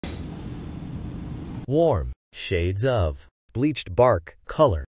warm shades of bleached bark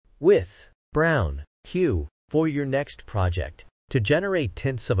color with brown hue for your next project. To generate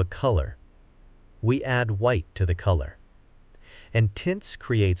tints of a color, we add white to the color, and tints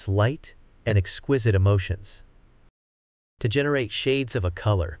creates light and exquisite emotions. To generate shades of a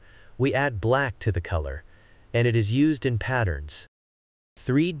color, we add black to the color, and it is used in patterns.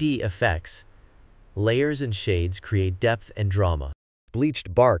 3D effects, layers and shades create depth and drama.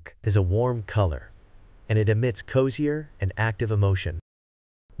 Bleached bark is a warm color, and it emits cozier and active emotion.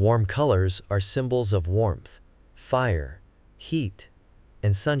 Warm colors are symbols of warmth, fire, heat,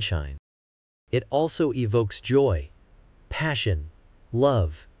 and sunshine. It also evokes joy, passion,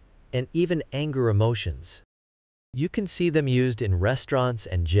 love, and even anger emotions. You can see them used in restaurants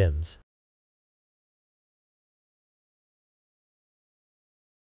and gyms.